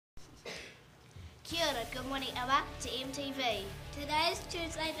Kia ora, good morning and welcome to MTV. Today is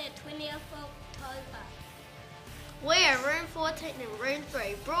Tuesday the 20th of October. We are room 14 and room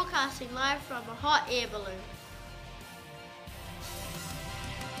 3, broadcasting live from a hot air balloon.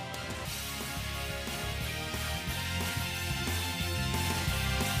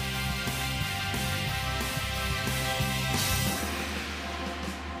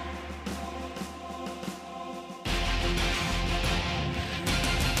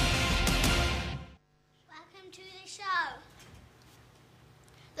 Welcome to the show.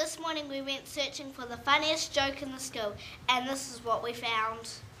 This morning we went searching for the funniest joke in the school, and this is what we found.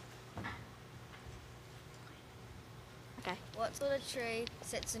 Okay. What sort of tree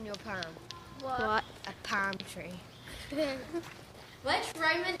sits in your palm? What? A palm tree. Which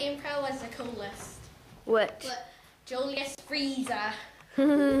Roman emperor was the coolest? Which? Julius Caesar.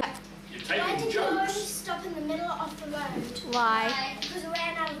 You're Why taking did the lorry jokes. stop in the middle of the road? Why? Because it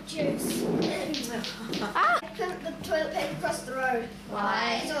ran out of juice. I put the toilet paper across the road.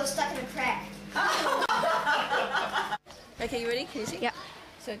 Why? Because it was stuck in a crack. Okay, you ready? Can you see? Yep.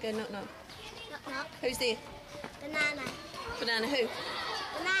 So go knock knock. Knock, knock. Who's there? Banana. Banana who?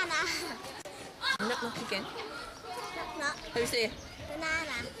 Banana. Knock knock again. Knock, knock. Who's there?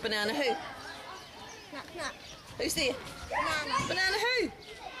 Banana. Banana who? Knock, knock. Who's there? Banana. Banana who? Knock, knock.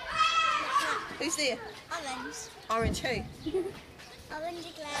 Who's there? Orange. Orange who? Orange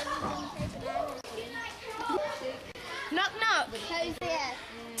glad and say banana. Knock knock. Who's there?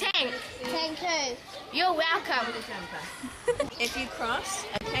 Tank. Thank you. You're welcome. If you cross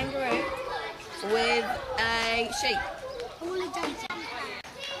a kangaroo with a sheep.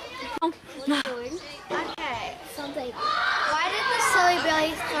 Okay. Something. Why did the silly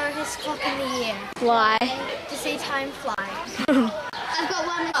Billy throw his clock in the air? Why? To see time fly. I've got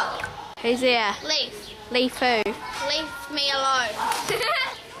one. Who's there? Leaf. Leaf who? Leave me alone.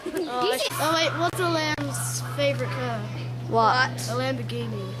 Oh wait, what's a lamb's favourite car? What? A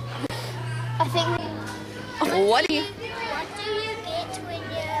Lamborghini. I think. What do you? What do you get when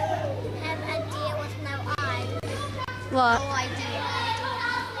you have a deer with no eyes? What? No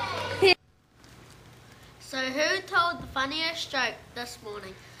idea. So who told the funniest joke this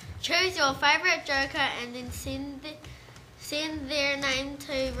morning? Choose your favourite joker and then send their name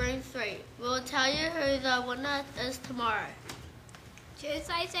to room 3. We'll tell you who the winner is tomorrow.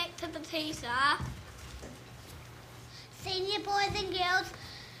 Tuesday's activities are Senior boys and girls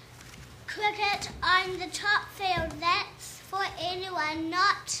cricket on the top field. That's for anyone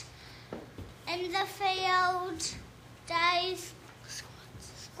not in the field days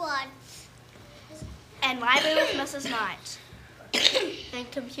squads. And library with Mrs. Knight.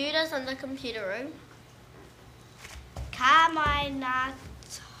 And computers in the computer room. Carmine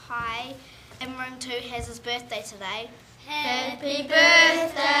High in room 2 has his birthday today. Happy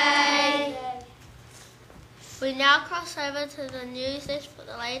birthday! We now cross over to the news desk for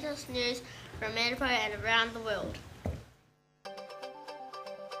the latest news from Edinburgh and around the world.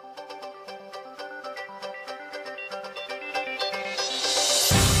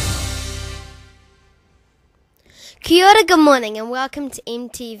 Kia ora, good morning and welcome to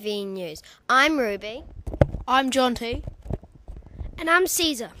MTV News. I'm Ruby. I'm John T. And I'm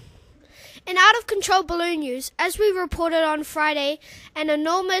Caesar. In out-of-control balloon news, as we reported on Friday, an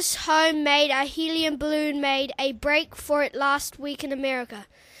enormous homemade helium balloon made a break for it last week in America.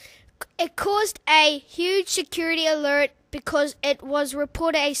 It caused a huge security alert because it was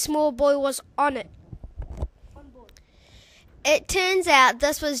reported a small boy was on it. It turns out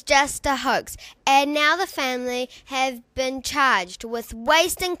this was just a hoax, and now the family have been charged with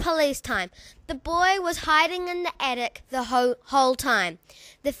wasting police time. The boy was hiding in the attic the whole time.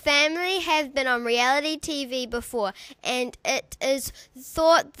 The family have been on reality TV before, and it is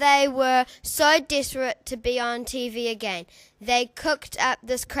thought they were so desperate to be on TV again. They cooked up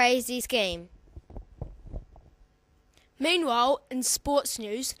this crazy scheme. Meanwhile, in sports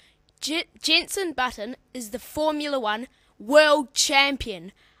news, Jenson Button is the Formula One world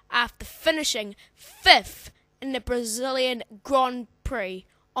champion after finishing 5th in the Brazilian Grand Prix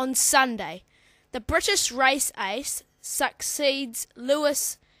on Sunday. The British race ace succeeds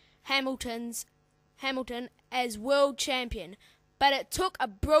Lewis Hamilton as world champion, but it took a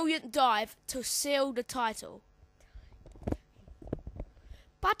brilliant dive to seal the title.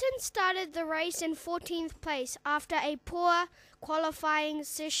 Button started the race in 14th place after a poor qualifying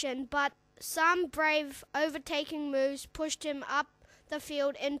session, but some brave overtaking moves pushed him up the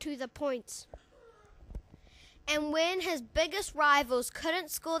field into the points. And when his biggest rivals couldn't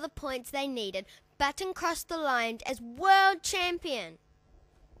score the points they needed, Button crossed the line as world champion.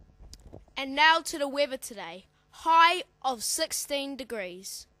 And now to the weather today. High of 16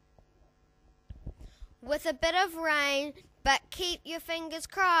 degrees. with a bit of rain, but keep your fingers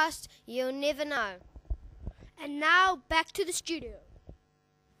crossed, you'll never know. And now back to the studio.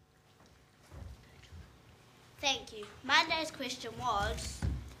 Thank you. Monday's question was,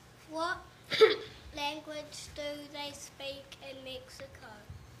 What language do they speak in Mexico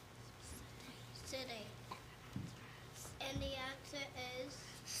City? And the answer is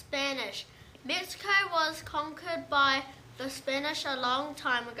Spanish. Mexico was conquered by the Spanish a long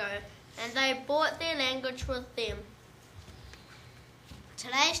time ago, and they brought their language with them.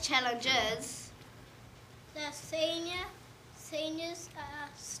 today's challenge is, the seniors are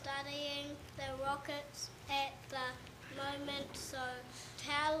studying the rockets at the moment, so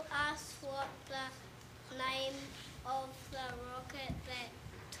tell us what the name of the rocket that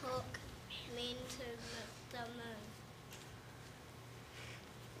took men to the moon.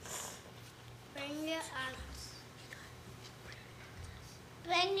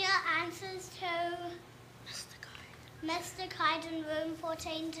 Bring your answers to Mr. Kite in room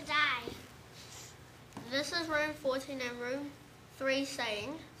 14 today. This is room 14 and room 3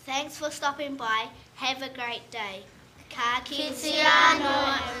 saying, thanks for stopping by. Have a great day. Ka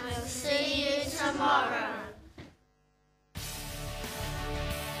Kitiano, and we'll see you tomorrow.